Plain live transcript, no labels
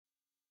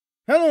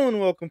Hello and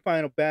welcome,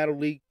 Final Battle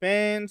League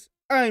fans.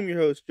 I'm your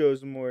host, Joe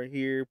Zamora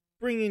here,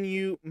 bringing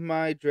you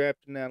my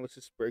draft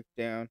analysis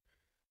breakdown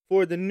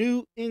for the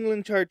New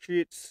England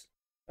Chartriots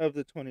of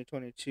the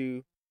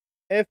 2022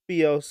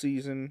 FBL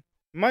season.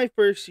 My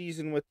first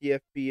season with the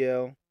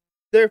FBL,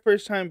 their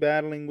first time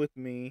battling with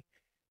me,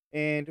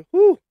 and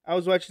I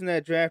was watching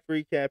that draft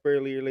recap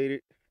earlier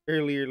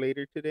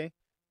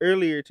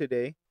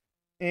today,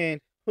 and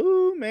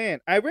man,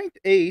 I ranked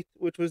eighth,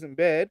 which wasn't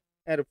bad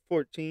out of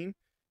 14.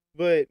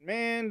 But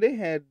man, they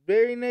had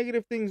very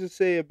negative things to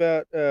say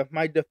about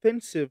my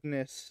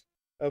defensiveness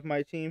of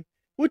my team,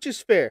 which is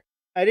fair.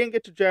 I didn't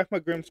get to draft my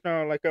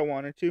Grimmsnarl like I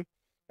wanted to.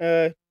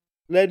 Uh,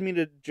 Led me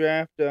to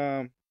draft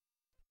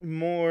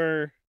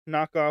more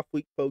knockoff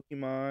weak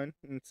Pokemon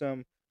and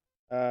some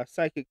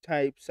psychic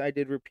types. I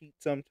did repeat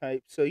some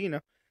types, so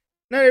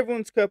not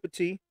everyone's cup of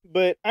tea.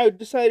 But I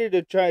decided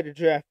to try to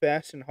draft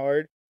fast and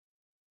hard,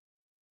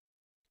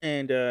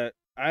 and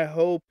I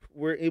hope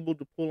we're able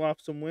to pull off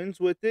some wins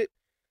with it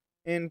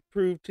and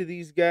prove to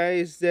these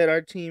guys that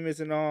our team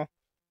isn't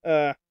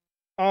uh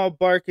all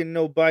bark and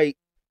no bite.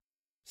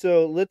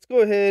 So let's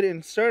go ahead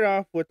and start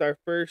off with our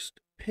first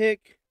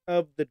pick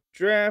of the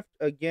draft.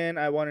 Again,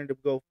 I wanted to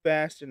go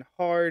fast and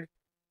hard.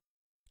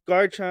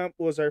 Garchomp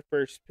was our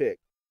first pick.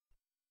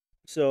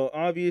 So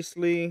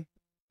obviously,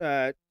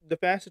 the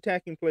fast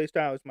attacking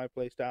playstyle is my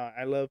playstyle.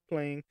 I love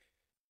playing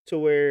to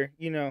where,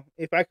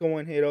 if I can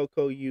one hit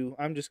Oko you,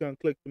 I'm just gonna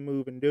click the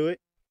move and do it.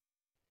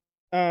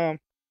 Um,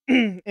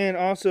 and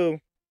also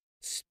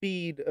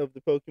speed of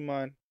the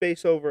Pokemon,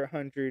 base over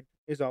 100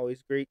 is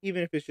always great,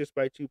 even if it's just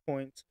by 2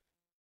 points.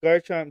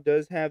 Garchomp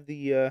does have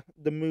the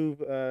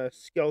move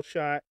Scale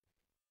Shot.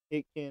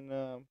 It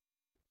can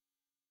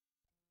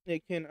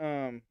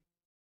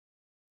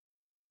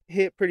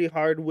hit pretty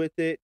hard with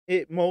it.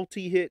 It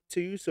multi hit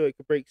too, so it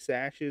can break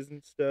sashes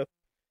and stuff.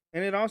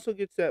 And it also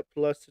gets that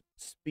plus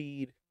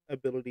speed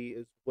ability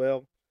as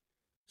well.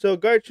 So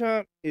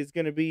Garchomp is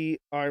going to be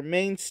our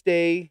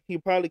mainstay.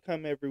 He'll probably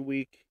come every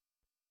week.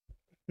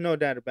 No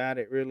doubt about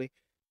it, really.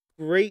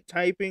 Great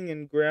typing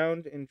in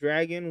ground and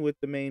dragon, with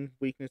the main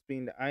weakness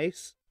being the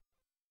ice.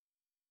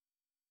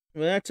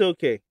 Well, that's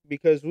okay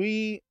because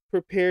we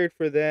prepared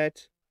for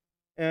that.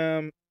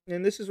 And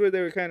this is where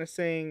they were kind of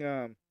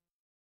saying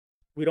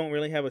we don't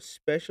really have a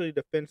specially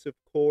defensive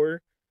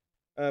core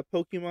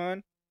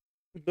Pokemon,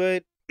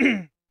 but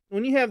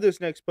when you have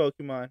this next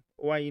Pokemon,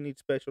 why you need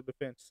special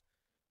defense?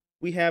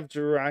 We have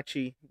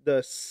Jirachi,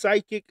 the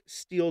psychic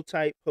steel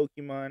type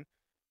Pokemon.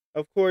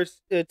 Of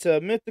course, it's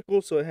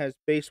mythical, so it has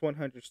base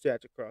 100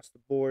 stats across the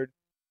board.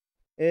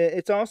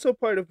 It's also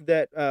part of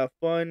that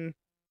fun,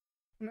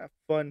 not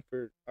fun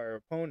for our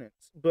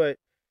opponents, but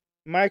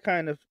my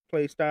kind of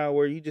play style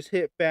where you just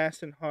hit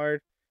fast and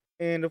hard.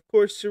 And of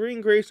course,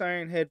 Serene Grace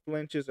Iron Head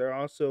flinches are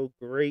also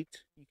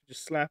great. You can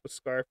just slap a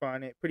scarf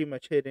on it, pretty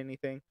much hit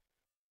anything.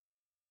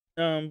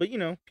 But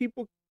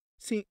people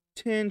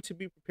tend to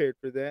be prepared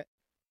for that.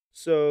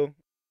 So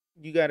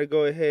you got to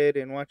go ahead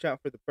and watch out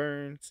for the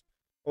burns,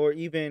 or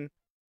even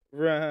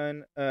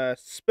run a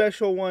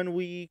special 1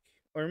 week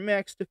or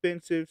max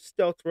defensive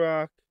stealth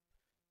rock.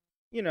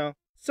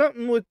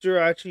 Something with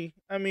Jirachi.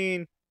 I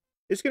mean,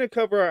 it's gonna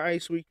cover our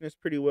ice weakness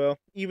pretty well,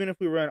 even if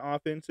we run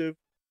offensive.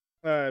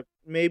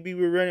 Maybe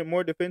we run it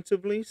more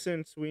defensively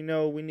since we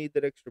know we need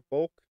that extra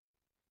bulk.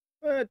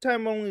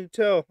 Time only to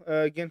tell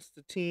against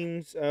the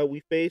teams we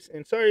face.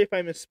 And sorry if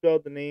I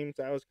misspelled the names.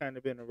 I was kind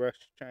of in a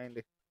rush trying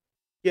to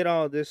get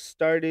all this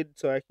started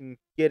so I can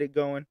get it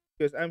going,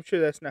 because I'm sure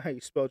that's not how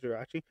you spell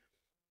Jirachi.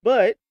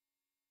 But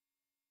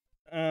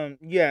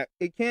yeah,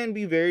 it can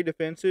be very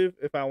defensive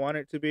if I want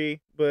it to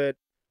be, but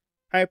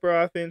hyper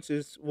offense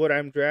is what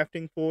I'm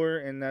drafting for,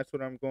 and that's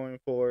what I'm going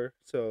for.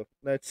 So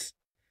let's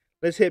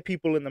hit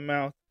people in the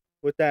mouth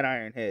with that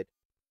Iron Head.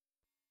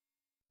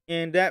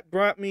 And that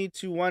brought me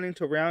to wanting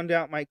to round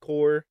out my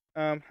core.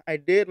 I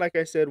did, like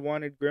I said,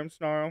 wanted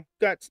Grimmsnarl.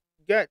 Got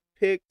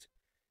picked,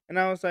 and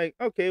I was like,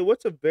 okay,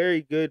 what's a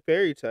very good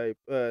fairy type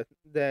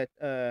that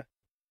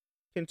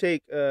can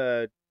take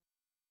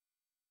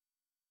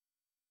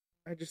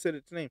I just said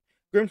its name.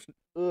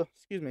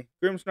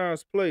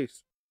 Grimmsnarl's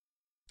place.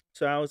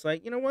 So I was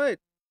like, you know what?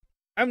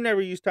 I've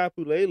never used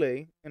Tapu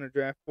Lele in a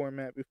draft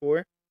format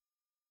before.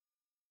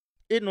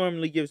 It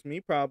normally gives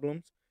me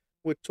problems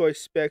with choice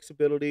specs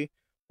ability,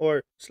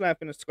 or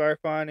slapping a scarf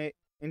on it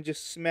and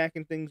just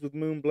smacking things with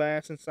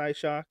Moonblast and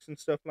Psyshocks and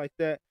stuff like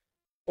that.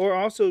 Or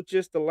also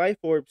just the Life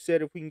Orb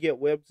set, if we can get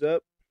webs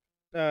up,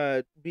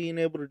 being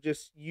able to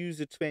just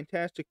use its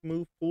fantastic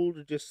move pool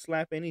to just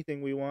slap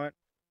anything we want.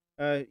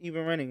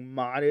 Even running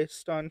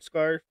Modest on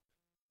Scarf.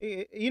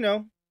 You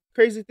know,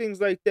 crazy things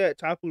like that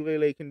Tapu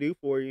Lele can do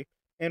for you,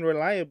 and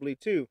reliably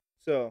too.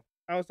 So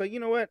I was like, you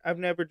know what? I've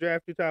never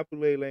drafted Tapu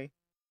Lele.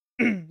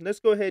 Let's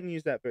go ahead and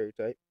use that fairy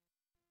type.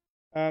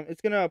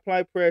 It's gonna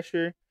apply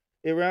pressure.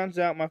 It rounds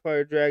out my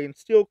Fire Dragon.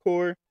 Steel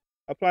Core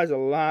applies a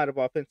lot of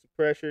offensive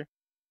pressure,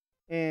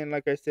 and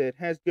like I said,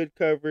 has good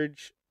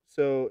coverage.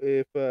 So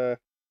if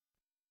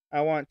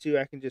I want to,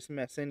 I can just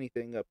mess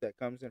anything up that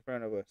comes in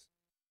front of us.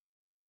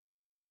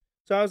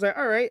 So I was like,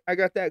 all right, I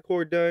got that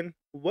core done.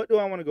 What do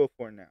I want to go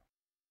for now?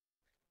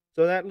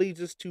 So that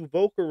leads us to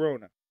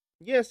Volcarona.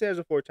 Yes, there's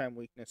a 4-time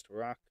weakness to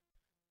rock.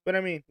 But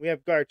I mean, we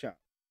have Garchomp,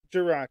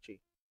 Jirachi.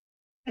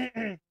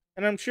 And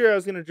I'm sure I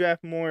was going to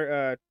draft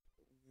more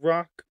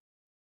rock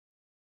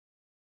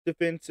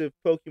defensive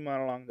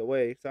Pokemon along the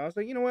way. So I was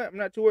like, you know what? I'm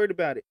not too worried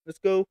about it. Let's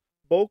go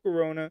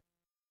Volcarona.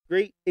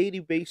 Great 80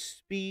 base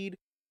speed.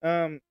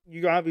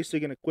 You're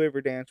obviously going to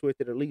quiver dance with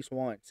it at least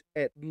once.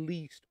 At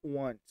least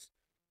once.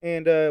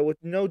 And with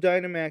no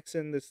Dynamax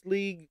in this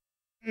league,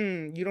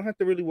 you don't have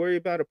to really worry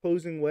about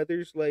opposing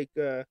weathers like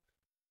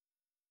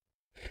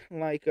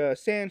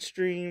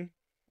Sandstream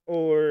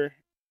or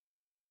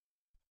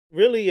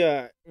really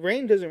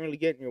rain doesn't really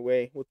get in your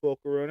way with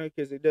Volcarona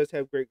because it does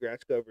have great grass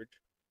coverage.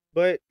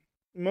 But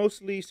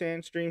mostly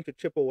Sandstream to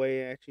chip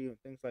away at you and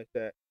things like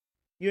that.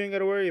 You ain't got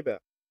to worry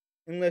about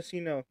unless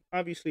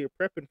obviously you're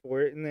prepping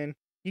for it, and then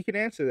you can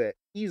answer that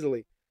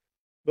easily.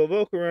 But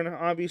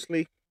Volcarona,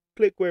 obviously,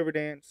 click Quiver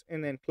Dance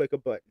and then click a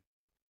button.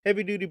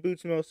 Heavy duty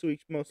boots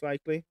most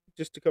likely,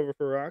 just to cover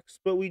for rocks.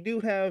 But we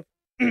do have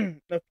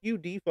a few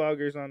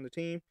defoggers on the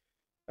team,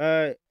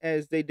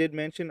 as they did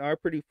mention, are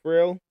pretty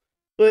frail.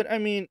 But I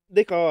mean,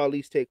 they can all at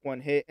least take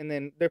one hit, and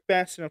then they're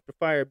fast enough to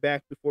fire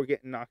back before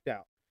getting knocked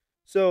out.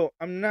 So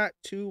I'm not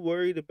too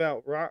worried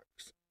about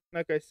rocks.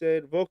 Like I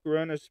said,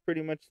 Volcarona is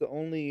pretty much the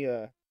only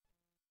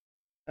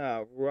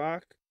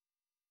rock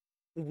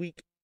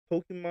weak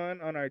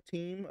Pokemon on our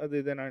team,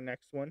 other than our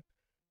next one.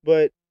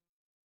 But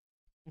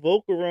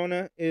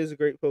Volcarona is a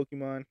great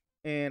Pokemon,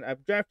 and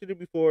I've drafted it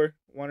before,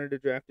 wanted to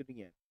draft it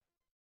again.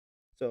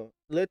 So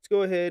let's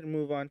go ahead and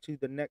move on to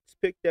the next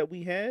pick that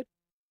we had.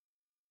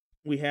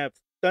 We have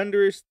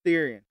Thunderous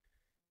Therian.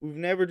 We've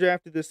never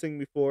drafted this thing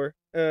before.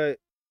 I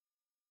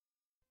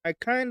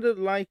kind of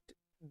liked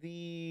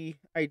the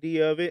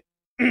idea of it.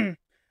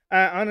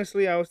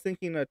 Honestly, I was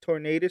thinking a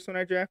Tornadus when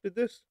I drafted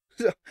this.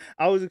 So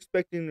I was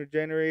expecting a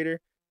Generator,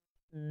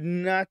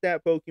 not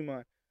that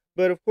Pokemon.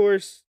 But of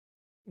course,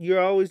 you're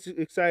always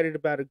excited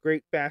about a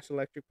great fast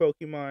electric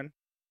Pokemon.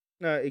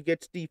 It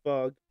gets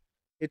defog.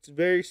 It's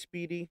very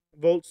speedy.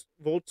 Volt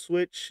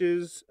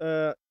switches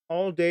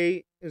all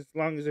day as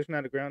long as there's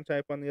not a ground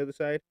type on the other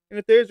side. And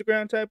if there's a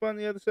ground type on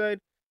the other side,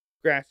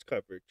 grass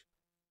coverage.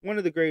 One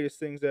of the greatest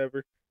things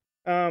ever.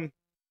 Um,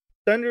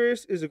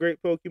 Thundurus is a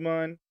great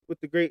Pokemon with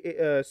the great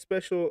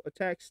special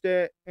attack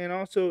stat, and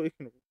also it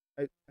can.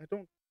 I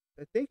don't.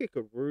 I think it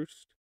could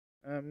roost.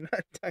 I'm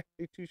not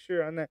entirely too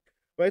sure on that,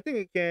 but I think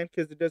it can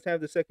because it does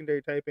have the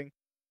secondary typing.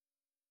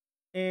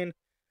 And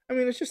I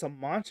mean, it's just a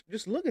monster.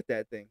 Just look at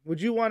that thing.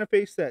 Would you want to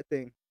face that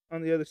thing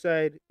on the other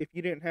side if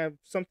you didn't have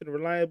something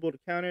reliable to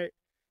counter it?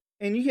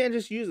 And you can't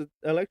just use an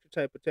electric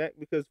type attack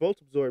because Volt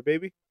Absorb,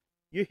 baby.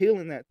 You're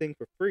healing that thing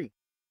for free.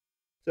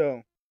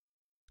 So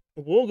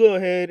we'll go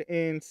ahead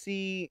and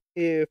see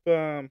if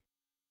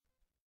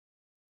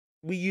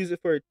we use it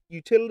for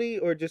utility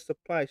or just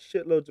apply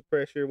shitloads of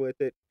pressure with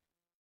it.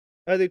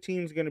 Other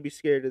teams are going to be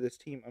scared of this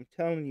team. I'm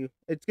telling you.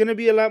 It's going to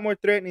be a lot more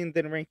threatening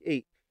than rank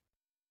 8.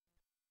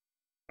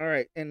 All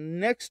right,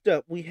 and next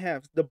up we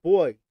have the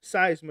boy,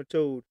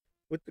 Seismitoad,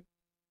 with the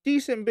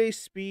decent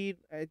base speed.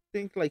 I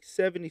think like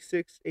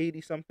 76,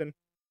 80 something.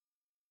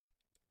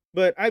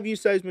 But I've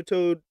used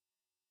Seismitoad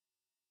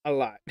a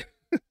lot.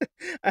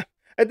 I,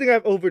 I think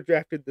I've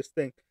overdrafted this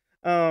thing.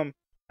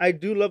 I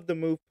do love the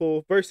move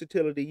pool,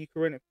 versatility. You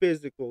can run it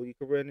physical, you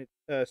can run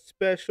it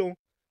special.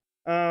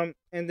 And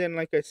then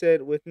like I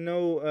said, with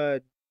no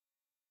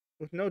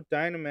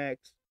Dynamax,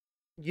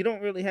 you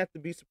don't really have to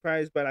be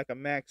surprised by like a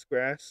max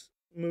grass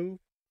move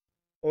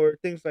or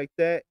things like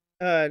that.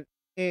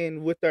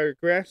 And with our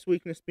grass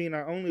weakness being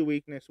our only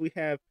weakness, we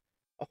have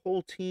a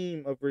whole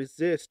team of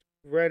resist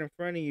right in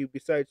front of you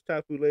besides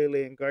Tapu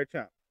Lele and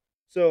Garchomp.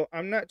 So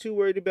I'm not too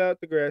worried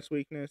about the grass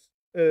weakness.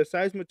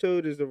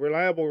 Seismitoad is a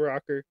reliable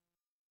rocker.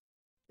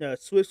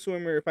 Swift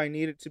swimmer if I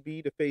need it to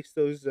be to face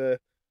those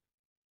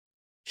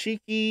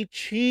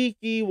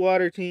cheeky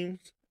water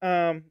teams.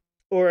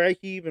 Or I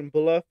can even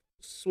bluff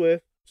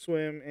Swift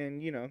swim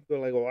and go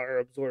like water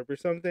absorb or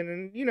something,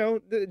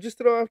 and just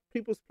throw off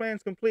people's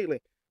plans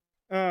completely.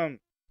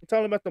 It's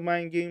all about the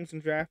mind games in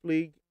draft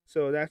league,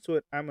 so that's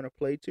what I'm gonna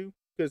play to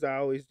because I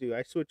always do.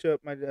 I switch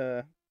up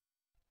my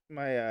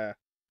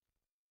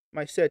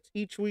my sets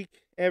each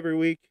week, every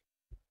week.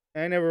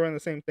 And I never run the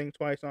same thing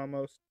twice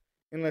almost,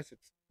 unless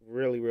it's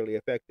really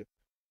effective.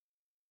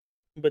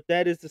 But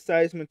that is the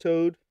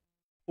Seismitoad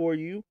for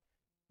you.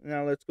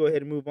 Now let's go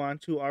ahead and move on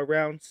to our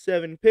round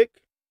 7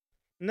 pick,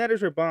 and that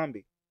is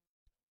Rabombi.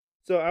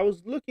 So I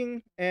was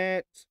looking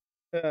at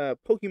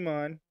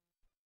Pokemon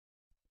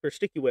for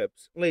sticky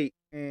webs late,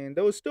 and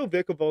there was still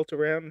Vikavolt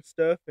around and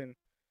stuff, and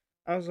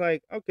I was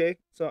like, okay,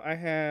 so I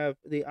have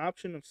the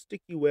option of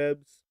sticky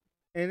webs,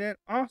 and then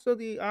also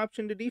the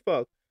option to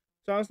defog.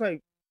 So I was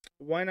like,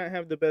 why not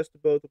have the best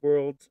of both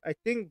worlds? I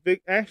think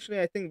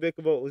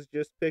Vikavolt was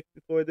just picked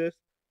before this,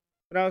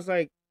 but I was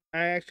like,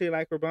 I actually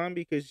like Rabombi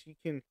because you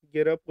can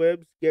get up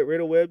webs, get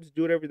rid of webs,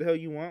 do whatever the hell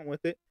you want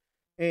with it,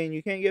 and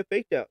you can't get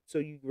faked out. So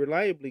you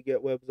reliably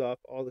get webs off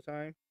all the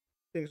time,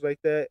 things like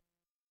that.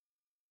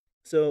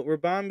 So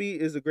Rabambi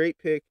is a great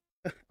pick.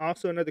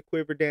 Also another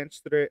Quiver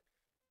Dance threat.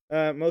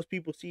 Most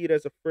people see it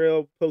as a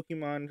frail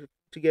Pokemon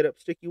to get up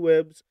sticky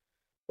webs.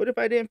 What if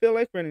I didn't feel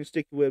like running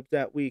sticky webs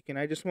that week and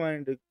I just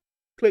wanted to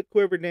click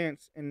Quiver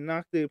Dance and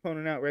knock the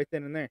opponent out right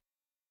then and there?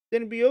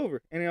 Then it'd be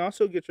over. And it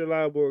also gets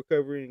reliable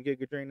recovery and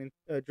Giga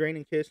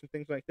draining kiss and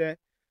things like that.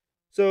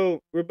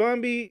 So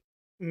Rabambi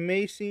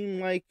may seem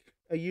like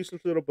a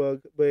useless little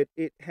bug, but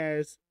it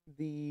has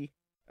the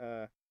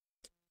uh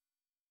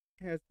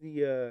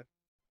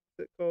what's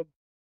it called?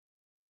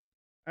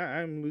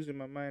 I'm losing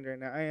my mind right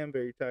now. I am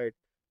very tired.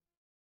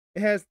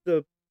 It has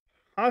the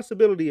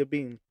possibility of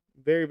being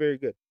very, very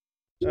good.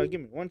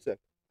 Give me 1 sec.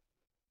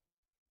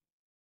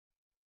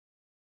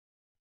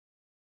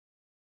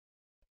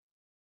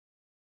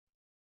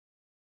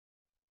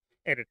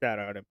 Edit that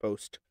out in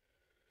post.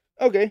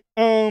 Okay.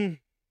 All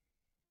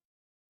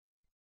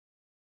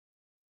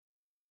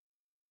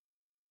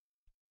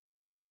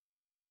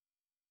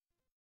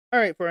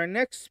right. For our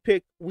next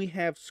pick, we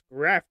have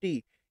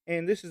Scrafty,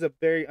 and this is a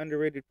very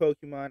underrated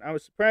Pokemon. I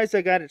was surprised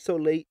I got it so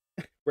late,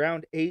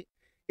 round 8.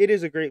 It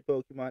is a great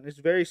Pokemon. It's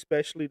very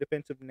specially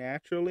defensive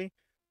naturally.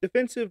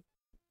 Defensive,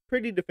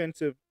 pretty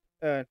defensive.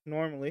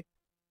 Normally.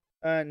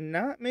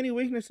 Not many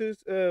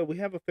weaknesses. We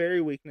have a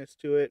fairy weakness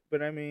to it,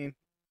 but I mean,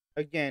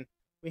 again,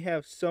 we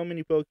have so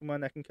many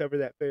Pokemon that can cover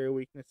that fairy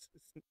weakness.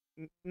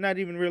 It's not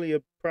even really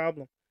a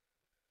problem.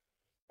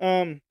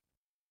 Um,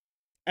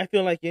 I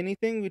feel like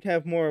anything we'd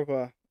have more of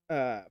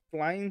a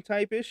flying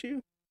type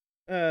issue.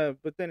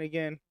 But then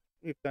again,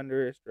 we have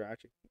Thunder,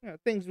 Jirachi,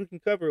 things we can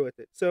cover with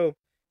it. So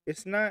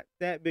it's not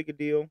that big a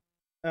deal.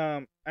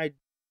 I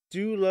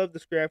do love the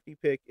Scrafty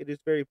pick. It is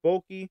very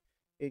bulky.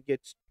 It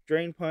gets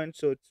Drain Punch,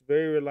 so it's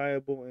very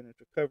reliable in its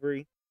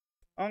recovery.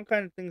 All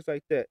kind of things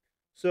like that.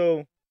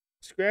 So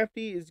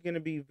Scrafty is going to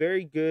be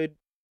very good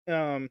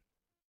um,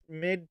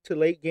 mid to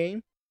late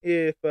game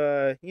if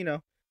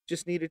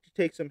just needed to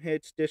take some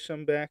hits, dish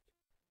some back.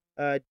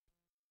 Uh,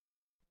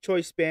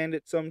 Choice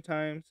Bandit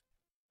sometimes.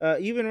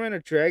 Even run a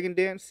Dragon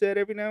Dance set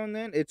every now and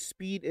then. Its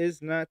speed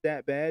is not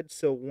that bad,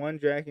 so one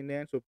Dragon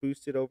Dance will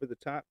boost it over the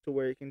top to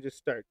where it can just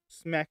start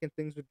smacking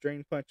things with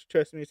Drain Punch.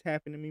 Trust me, it's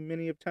happened to me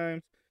many of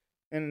times,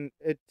 and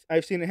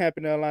I've seen it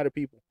happen to a lot of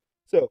people.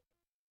 So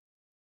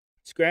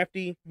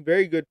Scrafty,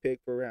 very good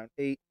pick for round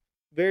 8.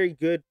 Very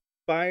good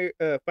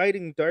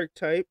fighting dark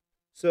type,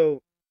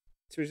 so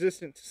it's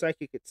resistant to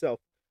psychic itself.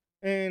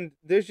 And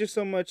there's just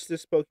so much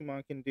this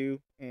Pokemon can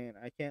do, and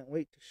I can't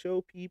wait to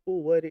show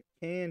people what it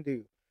can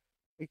do.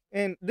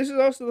 And this is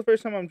also the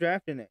first time I'm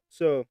drafting it,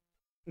 so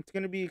it's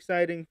gonna be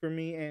exciting for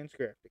me and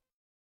Scrafty.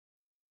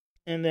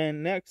 And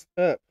then next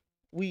up,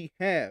 we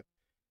have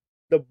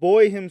the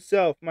boy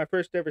himself, my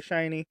first ever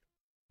shiny,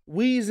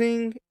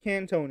 Wheezing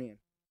Cantonian.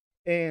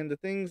 And the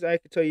things I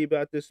could tell you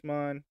about this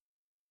mon,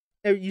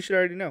 you should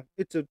already know.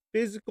 It's a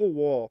physical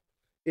wall.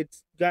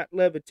 It's got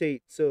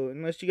levitate, so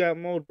unless you got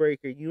mold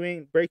breaker, you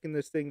ain't breaking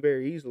this thing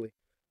very easily.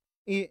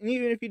 And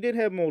even if you did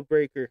have mold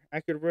breaker, I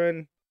could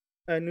run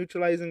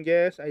neutralizing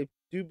gas. I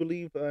do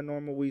believe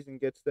normal Weezing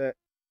gets that,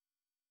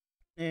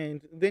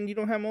 and then you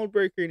don't have mold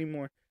breaker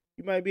anymore.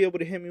 You might be able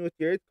to hit me with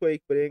the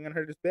earthquake, but it ain't gonna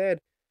hurt as bad.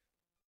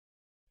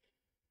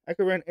 I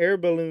could run air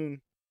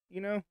balloon. You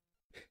know,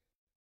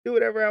 do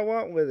whatever I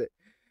want with it.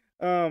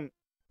 Um,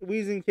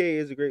 Weezing K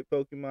is a great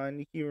Pokemon.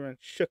 You can run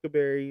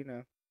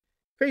Shuckaberry.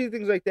 Crazy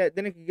things like that.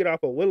 Then it could get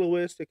off a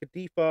Will-O-Wisp. It could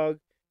defog.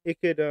 It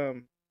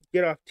could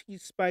get off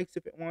T-Spikes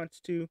if it wants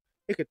to.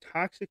 It could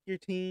toxic your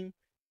team.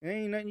 And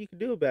ain't nothing you can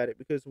do about it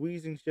because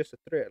Weezing's just a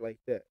threat like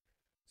that.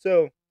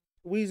 So,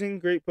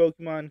 Weezing, great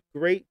Pokemon.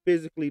 Great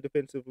physically,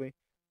 defensively.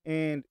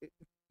 And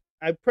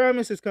I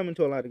promise it's coming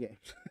to a lot of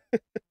games.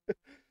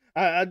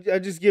 I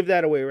just give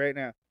that away right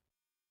now.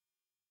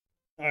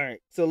 All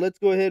right, so let's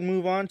go ahead and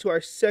move on to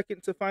our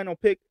second to final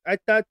pick. I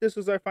thought this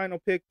was our final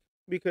pick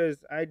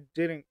because I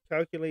didn't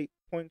calculate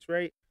points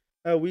right.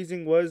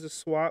 Weezing was a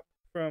swap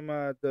from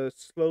the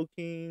Slow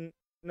King,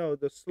 no,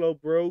 the Slow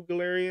Bro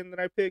Galarian that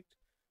I picked.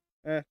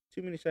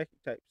 Too many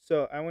psychic types,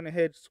 so I went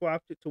ahead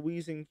swapped it to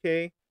Weezing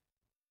K.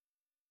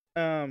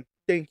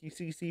 Thank you,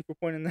 CC, for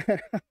pointing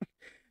that out.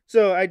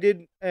 So I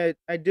did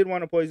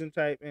want a poison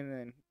type, and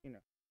then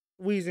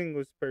Weezing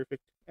was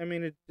perfect. I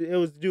mean, it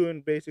was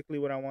doing basically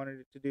what I wanted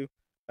it to do,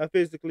 a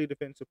physically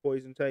defensive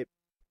poison type,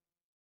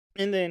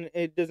 and then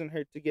it doesn't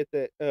hurt to get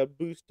that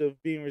boost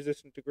of being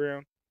resistant to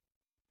ground.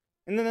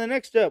 And then the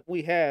next up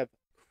we have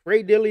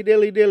Cray Dilly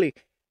Dilly Dilly.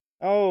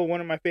 Oh,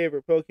 one of my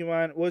favorite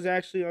Pokemon. Was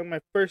actually on my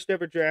first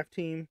ever draft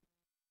team,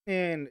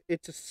 and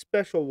it's a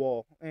special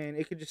wall, and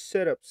it could just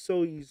set up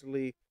so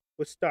easily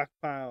with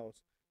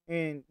stockpiles,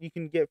 and you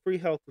can get free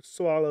health with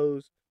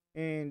swallows,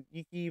 and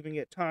you can even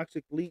get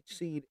toxic leech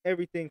seed.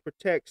 Everything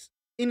protects.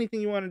 Anything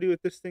you want to do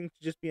with this thing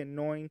to just be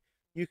annoying,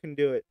 you can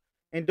do it.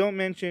 And don't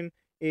mention,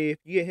 if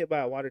you get hit by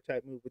a water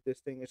type move with this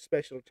thing, its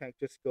special attack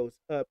just goes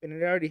up, and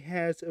it already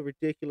has a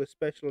ridiculous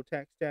special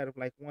attack stat of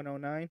like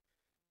 109.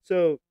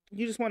 So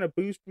you just want to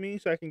boost me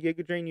so I can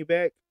Giga Drain you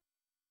back?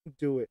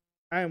 Do it.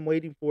 I am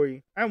waiting for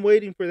you. I'm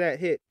waiting for that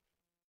hit.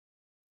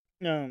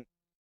 Um,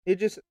 it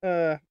just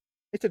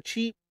it's a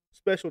cheap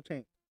special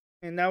tank,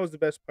 and that was the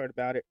best part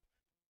about it.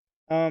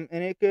 And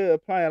it could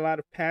apply a lot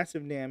of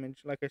passive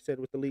damage, like I said,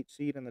 with the leech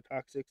seed and the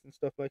toxics and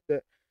stuff like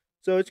that.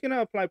 So it's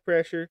gonna apply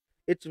pressure.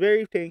 It's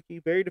very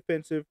tanky, very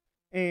defensive,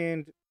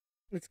 and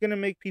it's gonna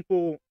make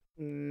people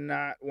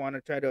not want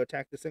to try to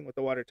attack this thing with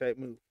the water type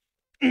move.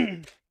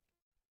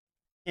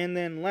 And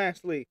then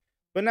lastly,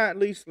 but not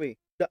leastly,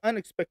 the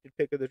unexpected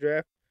pick of the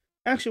draft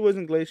actually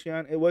wasn't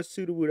Glaceon. It was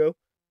Sudowoodo,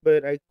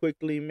 but I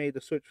quickly made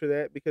the switch for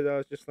that because I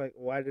was just like,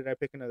 why did I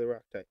pick another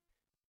rock type?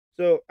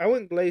 So I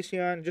went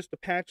Glaceon just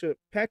to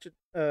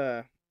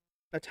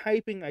a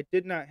typing I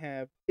did not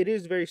have. It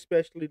is very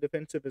specially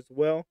defensive as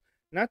well.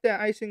 Not that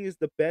Icing is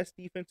the best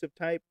defensive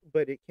type,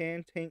 but it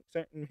can tank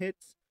certain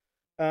hits.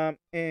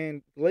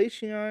 And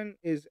Glaceon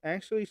is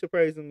actually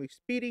surprisingly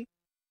speedy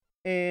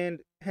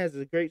and has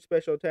a great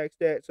special attack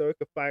stat, so it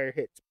could fire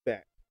hits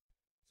back.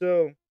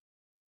 So,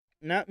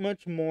 not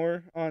much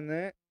more on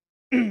that.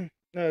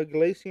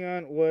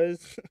 Glaceon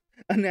was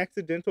an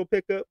accidental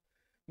pickup,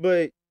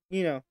 but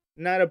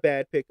not a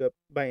bad pickup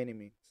by any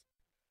means.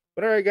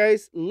 But all right,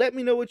 guys, let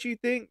me know what you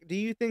think. Do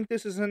you think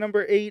this is a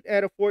number 8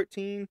 out of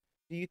 14?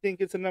 Do you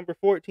think it's a number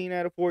 14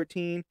 out of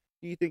 14?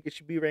 Do you think it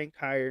should be ranked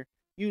higher?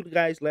 You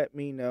guys let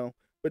me know.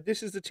 But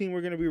this is the team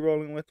we're going to be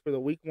rolling with for the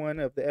week 1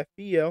 of the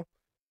FBL.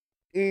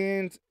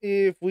 And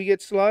if we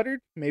get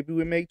slaughtered, maybe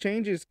we make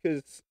changes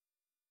because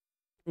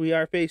we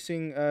are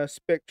facing a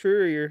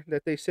Spectrier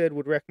that they said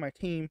would wreck my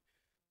team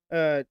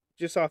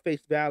just off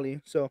face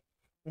value. So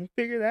we'll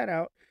figure that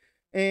out.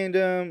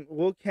 And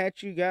we'll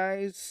catch you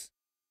guys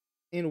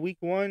in week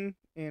 1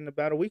 in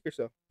about a week or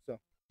so. So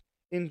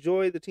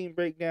enjoy the team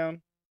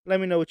breakdown.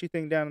 Let me know what you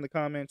think down in the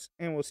comments,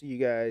 and we'll see you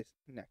guys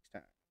next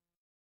time.